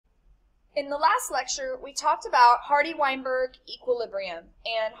In the last lecture, we talked about Hardy-Weinberg equilibrium,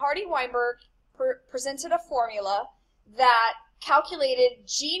 and Hardy-Weinberg presented a formula that calculated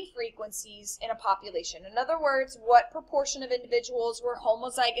gene frequencies in a population. In other words, what proportion of individuals were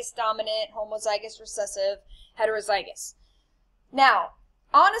homozygous dominant, homozygous recessive, heterozygous. Now,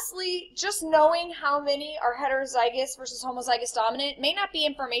 honestly, just knowing how many are heterozygous versus homozygous dominant may not be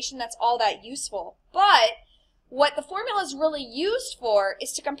information that's all that useful, but what the formula is really used for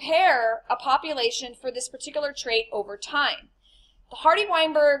is to compare a population for this particular trait over time. The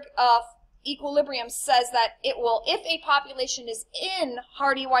Hardy-Weinberg equilibrium says that it will, if a population is in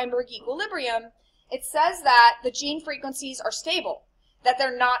Hardy-Weinberg equilibrium, it says that the gene frequencies are stable, that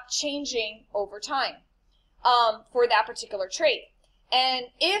they're not changing over time for that particular trait. And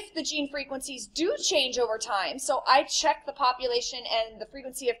if the gene frequencies do change over time, so I check the population and the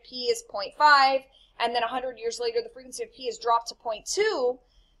frequency of P is 0.5, and then 100 years later the frequency of P is dropped to 0.2,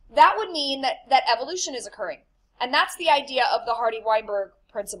 that would mean that evolution is occurring. And that's the idea of the Hardy-Weinberg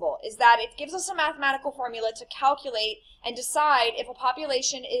principle, is that it gives us a mathematical formula to calculate and decide if a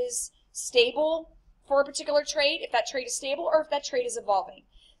population is stable for a particular trait, if that trait is stable, or if that trait is evolving.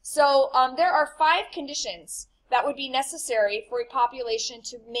 So there are 5 conditions that would be necessary for a population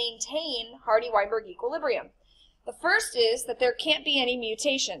to maintain Hardy-Weinberg equilibrium. The first is that there can't be any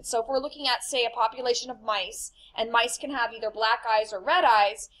mutation. So if we're looking at, say, a population of mice, and mice can have either black eyes or red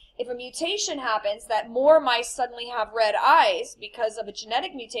eyes, if a mutation happens that more mice suddenly have red eyes because of a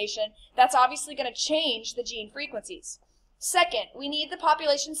genetic mutation, that's obviously going to change the gene frequencies. Second, we need the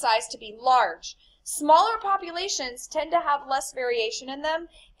population size to be large. Smaller populations tend to have less variation in them,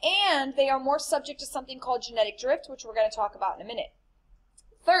 and they are more subject to something called genetic drift, which we're going to talk about in a minute.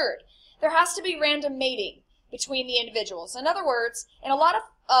 Third, there has to be random mating between the individuals. In other words, in a lot of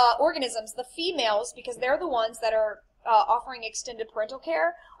organisms, the females, because they're the ones that are offering extended parental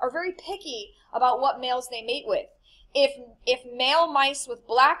care, are very picky about what males they mate with. If male mice with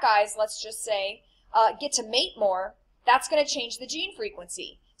black eyes, let's just say, get to mate more, that's going to change the gene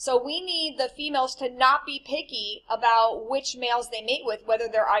frequency. So we need the females to not be picky about which males they mate with, whether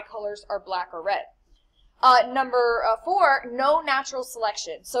their eye colors are black or red. Number 4, no natural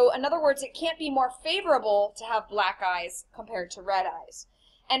selection. So in other words, it can't be more favorable to have black eyes compared to red eyes.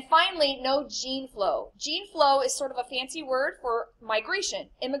 And finally, no gene flow. Gene flow is sort of a fancy word for migration,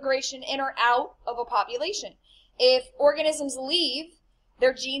 immigration in or out of a population. If organisms leave,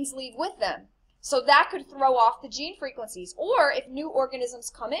 their genes leave with them. So that could throw off the gene frequencies. Or if new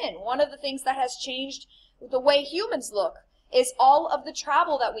organisms come in, one of the things that has changed the way humans look is all of the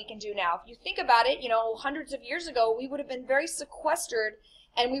travel that we can do now. If you think about it, hundreds of years ago, we would have been very sequestered,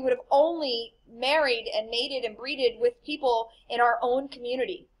 and we would have only married and mated and breeded with people in our own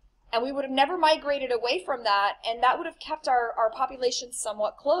community. And we would have never migrated away from that, and that would have kept our population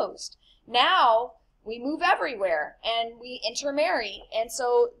somewhat closed. Now, we move everywhere, and we intermarry, and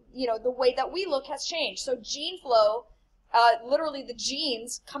so, the way that we look has changed. So gene flow, literally the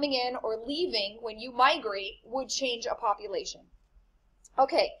genes coming in or leaving when you migrate, would change a population.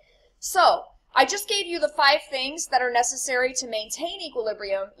 Okay, so I just gave you the 5 things that are necessary to maintain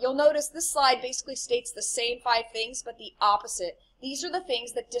equilibrium. You'll notice this slide basically states the same 5 things, but the opposite. These are the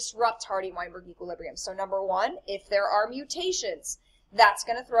things that disrupt Hardy-Weinberg equilibrium. So number 1, if there are mutations, that's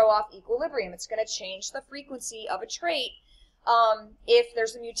going to throw off equilibrium. It's going to change the frequency of a trait if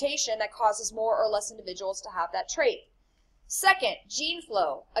there's a mutation that causes more or less individuals to have that trait. Second, gene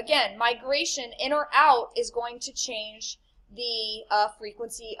flow. Again, migration in or out is going to change the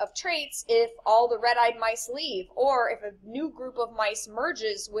frequency of traits if all the red-eyed mice leave, or if a new group of mice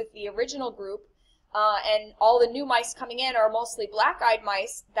merges with the original group and all the new mice coming in are mostly black-eyed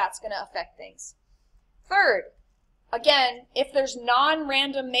mice, that's going to affect things. Third, again, if there's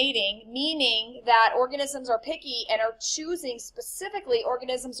non-random mating, meaning that organisms are picky and are choosing specifically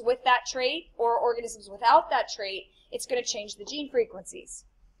organisms with that trait or organisms without that trait, it's going to change the gene frequencies.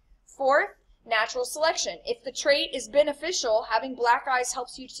 Fourth, natural selection. If the trait is beneficial, having black eyes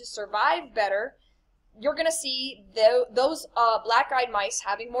helps you to survive better, you're going to see those black-eyed mice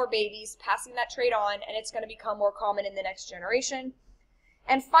having more babies, passing that trait on, and it's going to become more common in the next generation.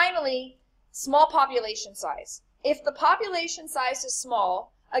 And finally, small population size. If the population size is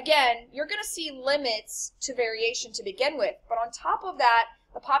small, again, you're going to see limits to variation to begin with, but on top of that,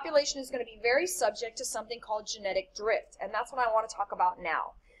 the population is going to be very subject to something called genetic drift, and that's what I want to talk about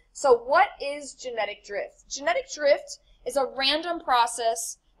now. So what is genetic drift? Genetic drift is a random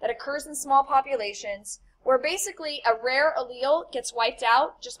process that occurs in small populations where basically a rare allele gets wiped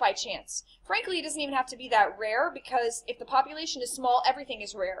out just by chance. Frankly, it doesn't even have to be that rare, because if the population is small, everything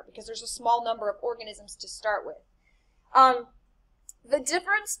is rare because there's a small number of organisms to start with. The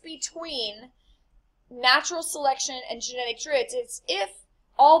difference between natural selection and genetic drift is if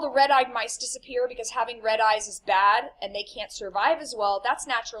all the red-eyed mice disappear because having red eyes is bad and they can't survive as well, that's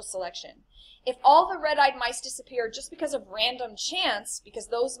natural selection. If all the red-eyed mice disappear just because of random chance, because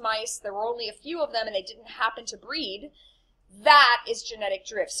those mice, there were only a few of them and they didn't happen to breed, that is genetic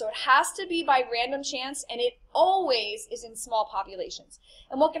drift. So it has to be by random chance, and it always is in small populations.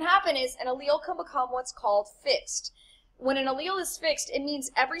 And what can happen is an allele can become what's called fixed. When an allele is fixed, it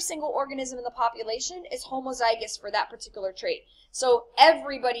means every single organism in the population is homozygous for that particular trait. So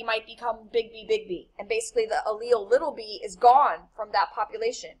everybody might become big B, big B, and basically the allele little b is gone from that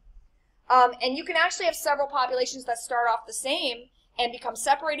population. And you can actually have several populations that start off the same and become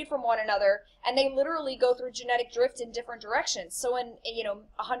separated from one another, and they literally go through genetic drift in different directions. So in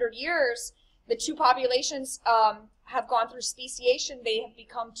 100 years, the two populations have gone through speciation. They have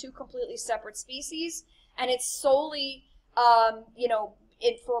become two completely separate species, and it's solely,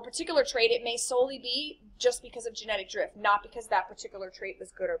 for a particular trait, it may solely be just because of genetic drift, not because that particular trait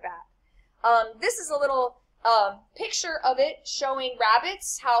was good or bad. This is a little picture of it showing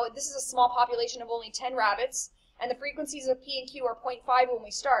rabbits, how this is a small population of only 10 rabbits, and the frequencies of P and Q are 0.5 when we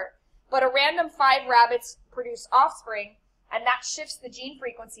start. But a random 5 rabbits produce offspring, and that shifts the gene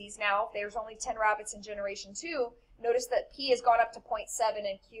frequencies now. If there's only 10 rabbits in generation 2, notice that P has gone up to 0.7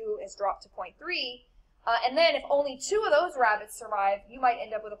 and Q has dropped to 0.3. And then if only 2 of those rabbits survive, you might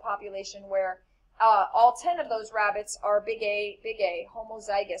end up with a population where all 10 of those rabbits are big A,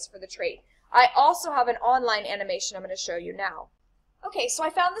 homozygous for the trait. I also have an online animation I'm going to show you now. Okay, so I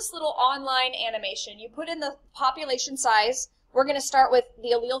found this little online animation. You put in the population size. We're going to start with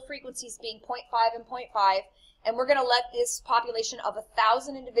the allele frequencies being 0.5 and 0.5, and we're going to let this population of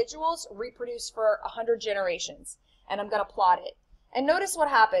 1,000 individuals reproduce for 100 generations, and I'm going to plot it. And notice what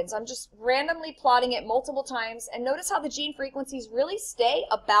happens. I'm just randomly plotting it multiple times, and notice how the gene frequencies really stay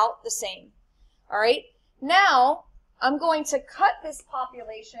about the same. All right, now I'm going to cut this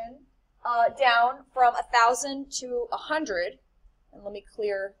population down from 1,000 to 100, and let me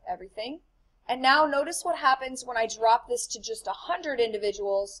clear everything. And now notice what happens when I drop this to just 100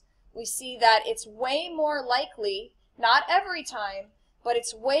 individuals. We see that it's way more likely, not every time, but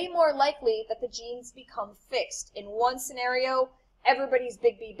it's way more likely that the genes become fixed. In one scenario, everybody's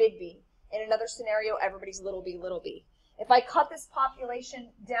big B, big B. In another scenario, everybody's little b, little b. If I cut this population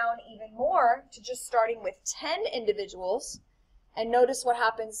down even more to just starting with 10 individuals, and notice what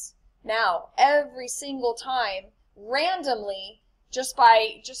happens now. Every single time, randomly, just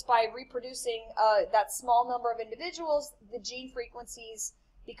by reproducing that small number of individuals, the gene frequencies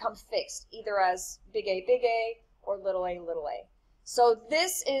become fixed, either as big A, or little a, little a. So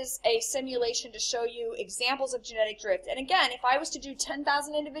this is a simulation to show you examples of genetic drift. And again, if I was to do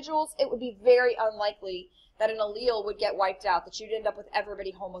 10,000 individuals, it would be very unlikely that an allele would get wiped out, that you'd end up with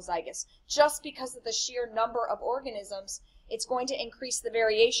everybody homozygous. Just because of the sheer number of organisms, it's going to increase the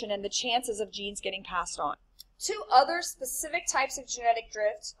variation and the chances of genes getting passed on. 2 other specific types of genetic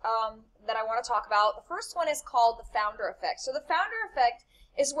drift that I want to talk about. The first one is called the founder effect. So the founder effect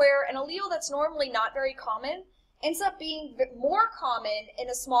is where an allele that's normally not very common ends up being more common in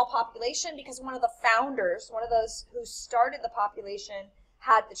a small population because one of the founders, one of those who started the population,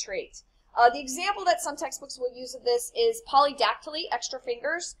 had the trait. The example that some textbooks will use of this is polydactyly, extra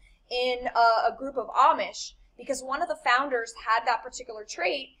fingers, in a group of Amish, because one of the founders had that particular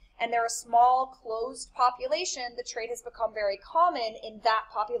trait, and they're a small, closed population. The trait has become very common in that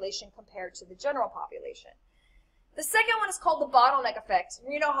population compared to the general population. The second one is called the bottleneck effect.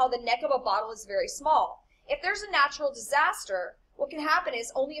 You know how the neck of a bottle is very small. If there's a natural disaster, what can happen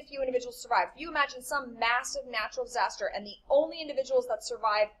is only a few individuals survive. If you imagine some massive natural disaster and the only individuals that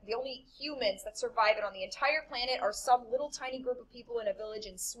survive, the only humans that survive it on the entire planet are some little tiny group of people in a village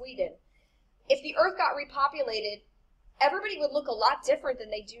in Sweden. If the Earth got repopulated, everybody would look a lot different than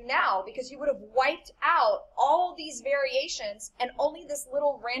they do now because you would have wiped out all these variations and only this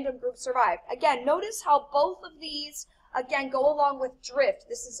little random group survived. Again, notice how both of these, again, go along with drift.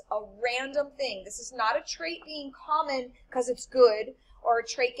 This is a random thing. This is not a trait being common because it's good or a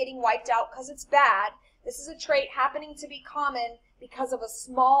trait getting wiped out because it's bad. This is a trait happening to be common because of a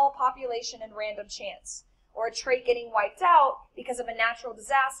small population and random chance, or a trait getting wiped out because of a natural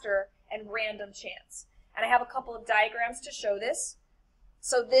disaster and random chance. And I have a couple of diagrams to show this.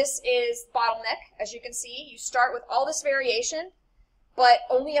 So this is bottleneck. As you can see, you start with all this variation, but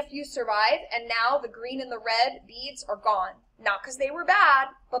only a few survive, and now the green and the red beads are gone. Not because they were bad,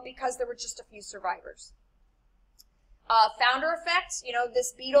 but because there were just a few survivors. Founder effect,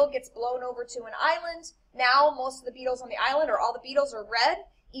 this beetle gets blown over to an island. Now most of the beetles on the island, or all the beetles, are red,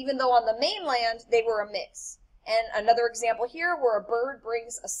 even though on the mainland they were a mix. And another example here where a bird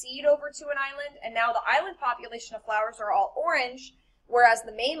brings a seed over to an island, and now the island population of flowers are all orange, whereas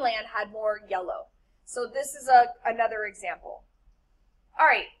the mainland had more yellow. So this is another example. All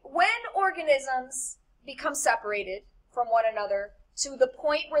right, when organisms become separated from one another to the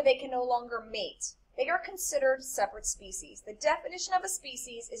point where they can no longer mate, they are considered separate species. The definition of a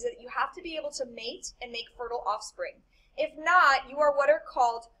species is that you have to be able to mate and make fertile offspring. If not, you are what are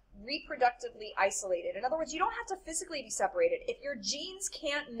called reproductively isolated. In other words, you don't have to physically be separated. If your genes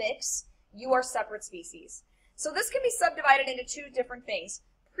can't mix, you are separate species. So this can be subdivided into two different things.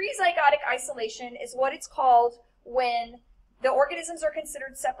 Prezygotic isolation is what it's called when the organisms are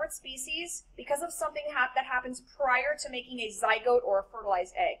considered separate species because of something that happens prior to making a zygote or a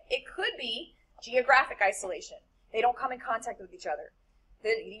fertilized egg. It could be geographic isolation. They don't come in contact with each other.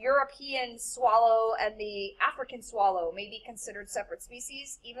 The European swallow and the African swallow may be considered separate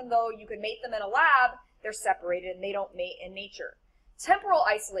species. Even though you could mate them in a lab, they're separated and they don't mate in nature. Temporal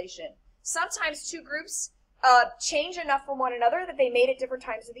isolation. Sometimes two groups change enough from one another that they mate at different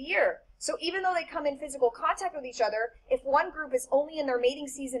times of the year. So even though they come in physical contact with each other, if one group is only in their mating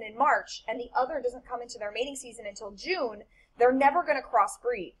season in March and the other doesn't come into their mating season until June, they're never going to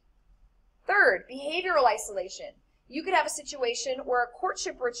crossbreed. Third, behavioral isolation. You could have a situation where a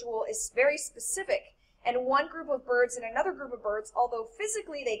courtship ritual is very specific, and one group of birds and another group of birds, although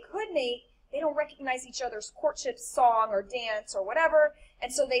physically they could mate, they don't recognize each other's courtship song or dance or whatever,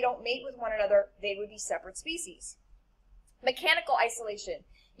 and so they don't mate with one another. They would be separate species. Mechanical isolation.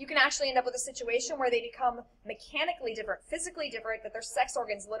 You can actually end up with a situation where they become mechanically different, physically different, that their sex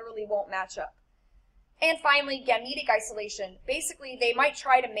organs literally won't match up. And finally, gametic isolation. Basically, they might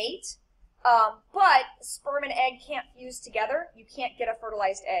try to mate, but sperm and egg can't fuse together. You can't get a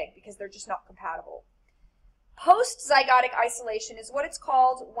fertilized egg because they're just not compatible. Post-zygotic isolation is what it's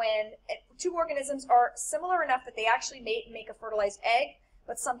called when two organisms are similar enough that they actually mate and make a fertilized egg,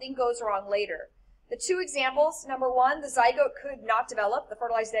 but something goes wrong later. The two examples, number one, the zygote could not develop, the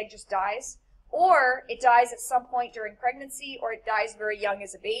fertilized egg just dies, or it dies at some point during pregnancy, or it dies very young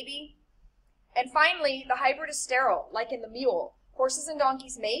as a baby. And finally, the hybrid is sterile, like in the mule. Horses and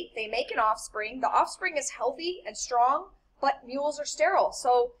donkeys mate, they make an offspring. The offspring is healthy and strong, but mules are sterile.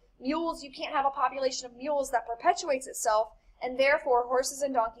 So mules, you can't have a population of mules that perpetuates itself, and therefore horses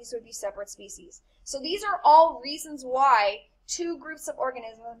and donkeys would be separate species. So these are all reasons why two groups of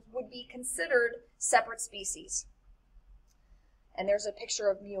organisms would be considered separate species. And there's a picture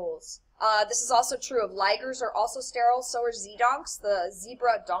of mules. This is also true of ligers are also sterile, so are zedonks, the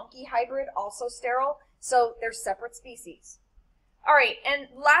zebra-donkey hybrid, also sterile. So they're separate species. All right, and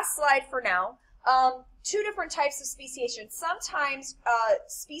last slide for now. Two different types of speciation. Sometimes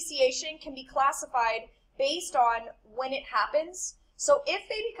speciation can be classified based on when it happens. So if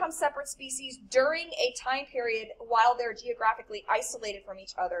they become separate species during a time period while they're geographically isolated from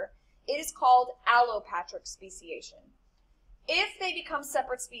each other, it is called allopatric speciation. If they become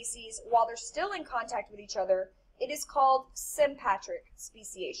separate species while they're still in contact with each other, it is called sympatric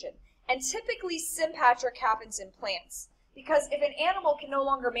speciation. And typically sympatric happens in plants. Because if an animal can no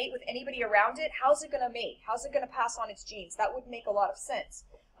longer mate with anybody around it, how's it going to mate? How's it going to pass on its genes? That would make a lot of sense.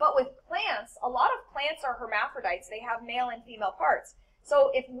 But with plants, a lot of plants are hermaphrodites. They have male and female parts.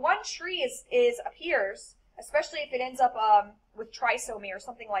 So if one tree appears, especially if it ends up with trisomy or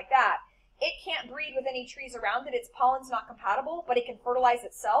something like that, it can't breed with any trees around it. Its pollen's not compatible, but it can fertilize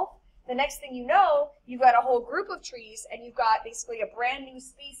itself. The next thing you know, you've got a whole group of trees, and you've got basically a brand new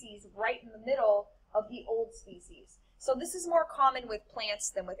species right in the middle of the old species. So this is more common with plants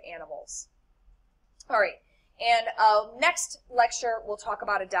than with animals. All right, and next lecture we'll talk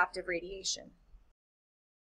about adaptive radiation.